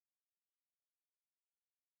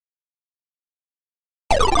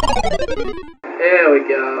There we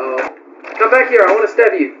go. Come back here, I want to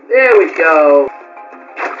stab you. There we go.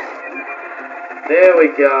 There we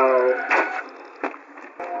go.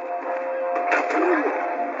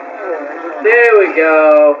 There we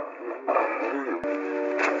go.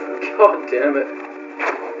 God damn it.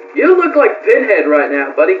 You look like Pinhead right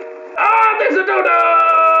now, buddy. Ah, there's a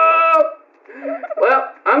dodo!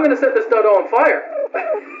 Well, I'm gonna set this dodo on fire.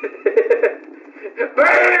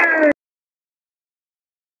 Burn!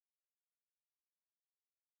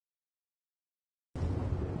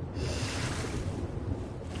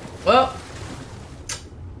 Well,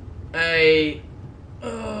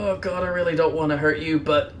 oh god, I really don't want to hurt you,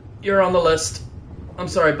 but you're on the list. I'm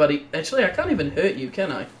sorry, buddy. Actually, I can't even hurt you,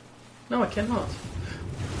 can I? No, I cannot.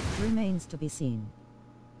 Remains to be seen.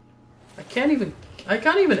 I can't even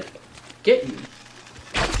get you.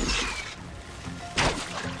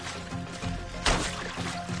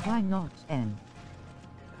 Why not, N?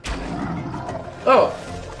 Oh,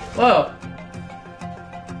 wow.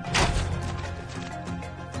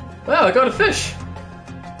 Wow, I got a fish.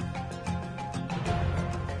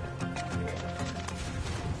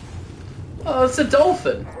 Oh, it's a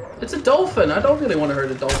dolphin. It's a dolphin. I don't really want to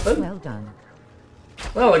hurt a dolphin. Well done.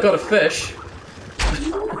 Well, I got a fish.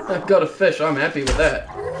 I got a fish. I'm happy with that.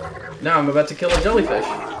 Now I'm about to kill a jellyfish.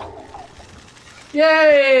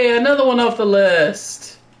 Yay! Another one off the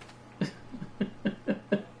list.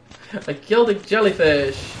 I killed a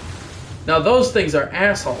jellyfish. Now those things are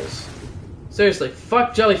assholes. Seriously,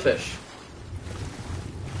 fuck jellyfish.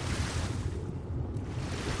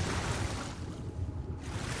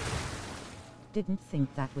 Didn't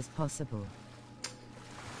think that was possible.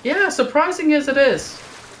 Yeah, surprising as it is.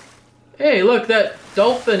 Hey, look, that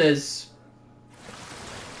dolphin is...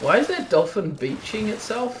 Why is that dolphin beaching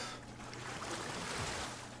itself?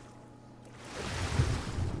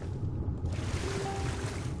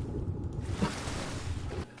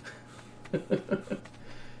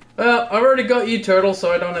 Well, I already got you, turtle,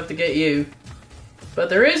 so I don't have to get you. But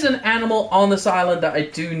there is an animal on this island that I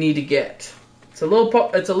do need to get. It's a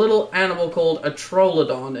little animal called a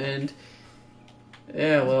trollodon, and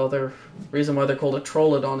yeah, well, the reason why they're called a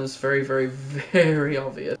trollodon is very, very, very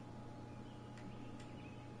obvious.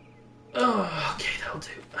 Oh, okay, that'll do.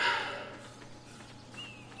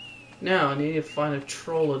 Now I need to find a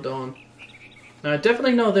trollodon. Now I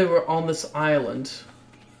definitely know they were on this island.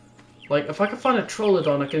 Like, if I can find a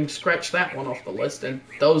trollodon, I can scratch that one off the list, and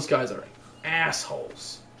those guys are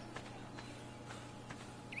assholes.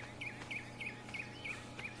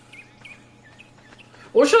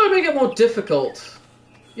 Or should I make it more difficult?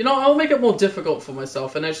 You know, I'll make it more difficult for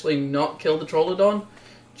myself and actually not kill the trollodon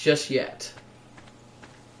just yet.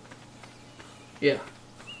 Yeah.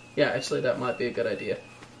 Yeah, actually that might be a good idea.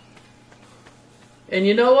 And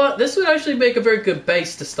you know what? This would actually make a very good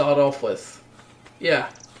base to start off with. Yeah.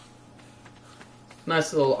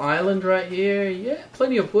 Nice little island right here. Yeah,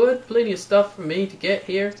 plenty of wood, plenty of stuff for me to get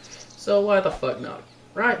here. So why the fuck not?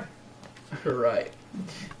 Right? Right.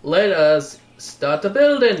 Let us start the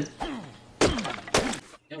building.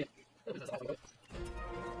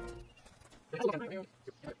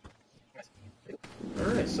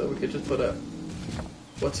 Alright, so we could just put a...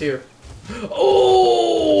 What's here?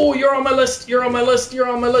 Oh! You're on my list! You're on my list! You're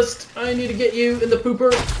on my list! I need to get you in the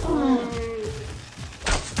pooper.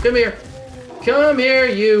 Come here. Come here,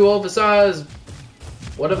 you oversized...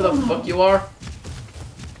 whatever the fuck you are.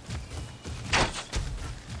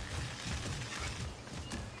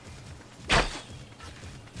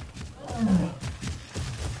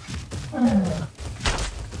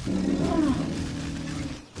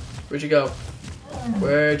 Where'd you go?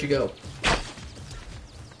 Where'd you go?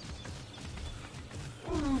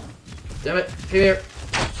 Damn it, come here.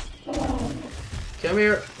 Come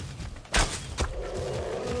here.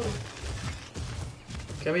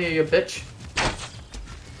 Come here, you bitch.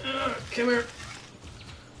 Come here.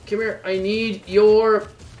 Come here. I need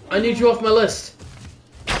you off my list.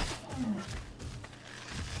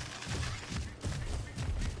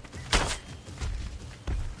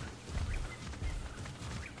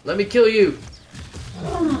 Let me kill you.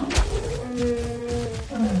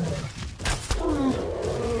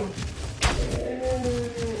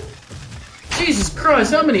 Jesus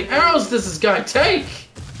Christ, how many arrows does this guy take?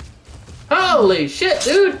 Holy shit,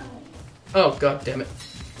 dude! Oh, god damn it.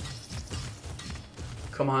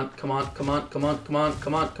 Come on, come on, come on, come on, come on,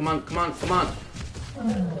 come on, come on, come on, come on.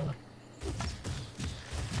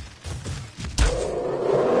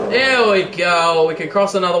 There we go. We can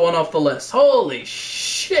cross another one off the list. Holy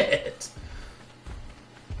shit.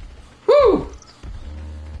 Whew.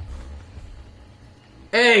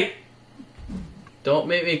 Hey. Don't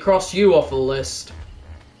make me cross you off the list.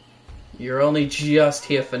 You're only just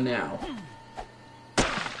here for now.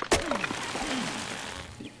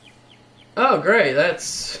 Oh, great.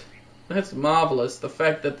 That's marvelous. The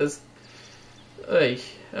fact that this... Hey,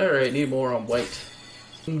 alright, need more on weight.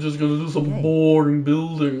 I'm just gonna do some boring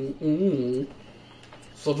building.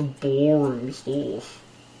 Such boring stuff.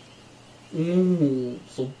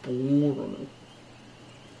 So boring.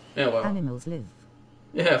 Yeah, well. Animals live.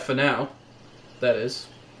 Yeah, for now. That is.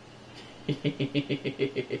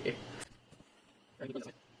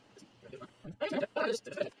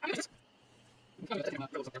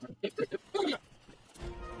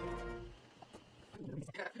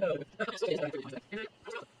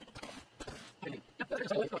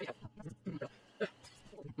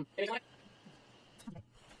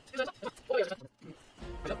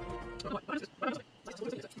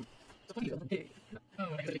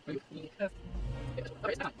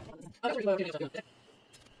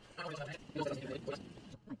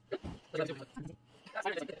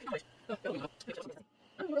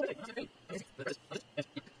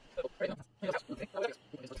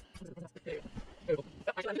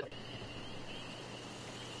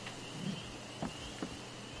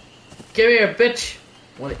 Give me a bitch.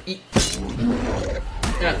 Wanna eat?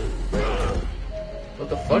 Yeah. What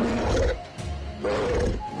the fuck?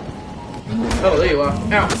 Oh, there you are.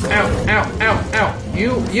 Ow! Ow! Ow! Ow! Ow!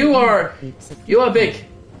 You are big.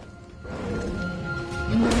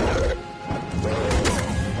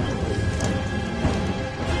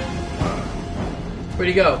 Where'd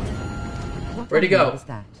he go? Where'd he go? What is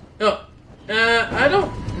that? Oh, I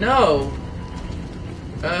don't know.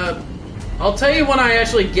 I'll tell you when I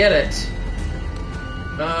actually get it.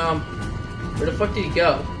 Where the fuck did he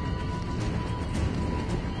go?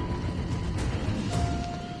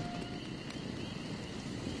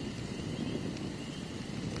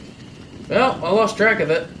 Well, I lost track of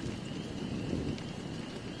it.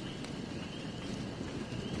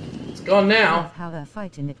 It's gone now. How they're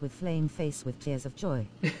fighting it with flame face with tears of joy.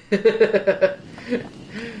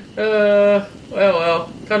 Well.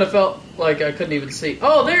 Kind of felt like I couldn't even see.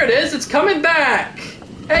 Oh, there it is. It's coming back.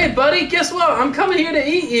 Hey, buddy, guess what? I'm coming here to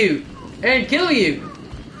eat you. And kill you.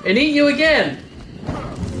 And eat you again.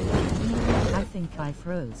 I think I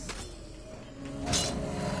froze.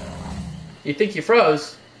 You think you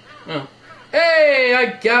froze? Oh. Hey, I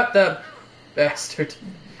got the bastard.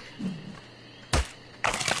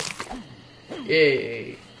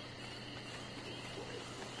 Yay.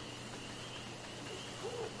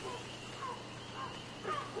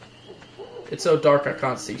 It's so dark I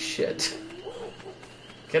can't see shit.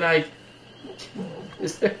 Can I...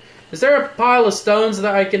 Is there a pile of stones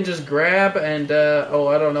that I can just grab and, oh,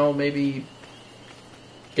 I don't know, maybe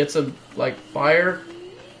get some, like, fire?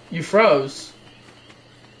 You froze.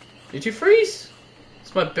 Did you freeze?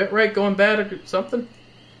 Is my bitrate going bad or something?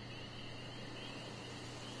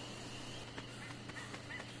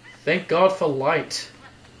 Thank God for light.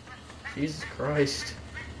 Jesus Christ.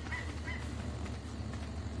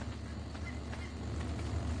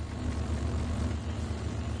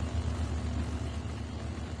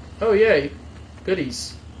 Oh yay,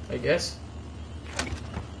 goodies, I guess.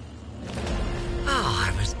 Oh,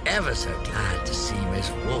 I was ever so glad to see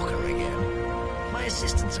Miss Walker again. My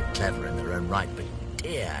assistants are clever in their own right, but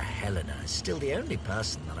dear Helena is still the only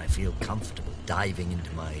person that I feel comfortable diving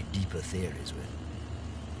into my deeper theories with.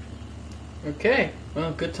 Okay,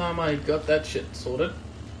 well, good time I got that shit sorted.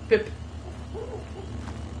 Pip.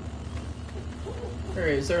 Alright,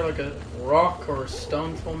 is there like a rock or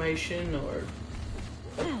stone formation or...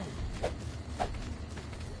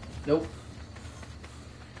 Nope.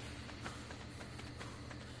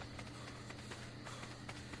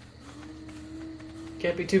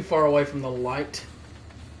 Can't be too far away from the light.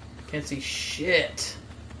 Can't see shit.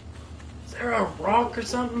 Is there a rock or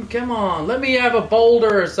something? Come on, let me have a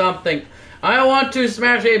boulder or something. I want to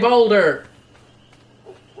smash a boulder.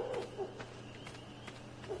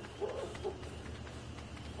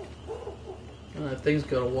 That thing's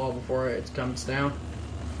got a wall before it comes down.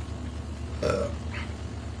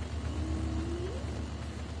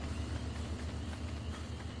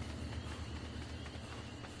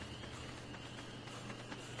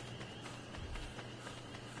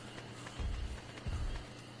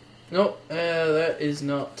 Nope, that is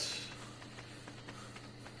not...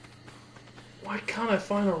 Why can't I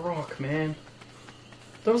find a rock, man?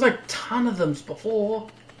 There was like a ton of them before.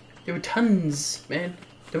 There were tons, man.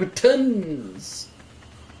 There were tons.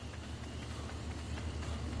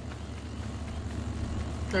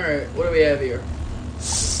 Alright, what do we have here?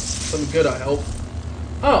 Something good, I hope.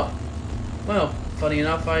 Oh! Well, funny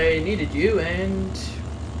enough, I needed you, and...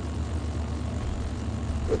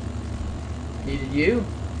 Needed you.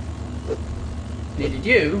 Needed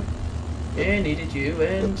you. And needed you,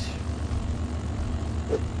 and...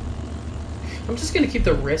 I'm just gonna keep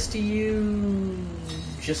the rest of you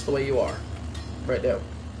just the way you are. Right now.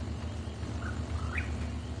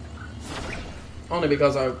 Only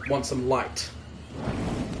because I want some light.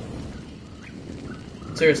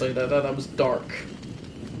 Seriously, that was dark.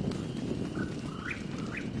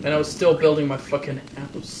 And I was still building my fucking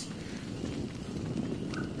house.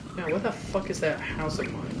 Now, where the fuck is that house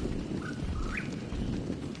of mine?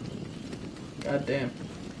 God damn.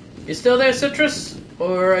 You still there, Citrus?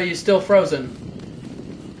 Or are you still frozen?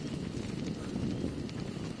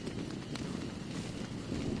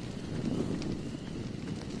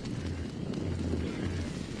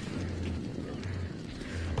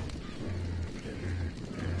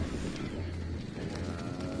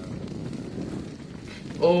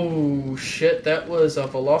 Oh shit, that was a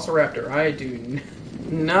velociraptor. I do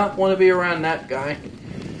not want to be around that guy.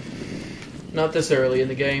 Not this early in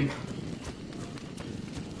the game.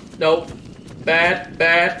 Nope. Bad,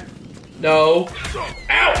 bad. No.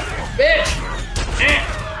 Ow! Bitch!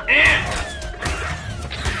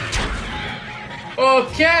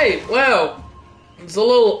 Okay, well, it's a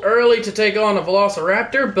little early to take on a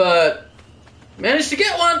velociraptor, but managed to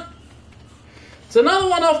get one. It's another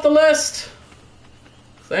one off the list.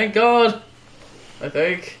 Thank God, I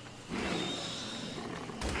think.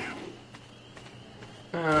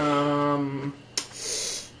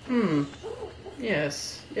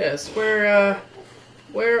 Yes, where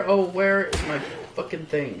is my fucking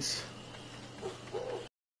things?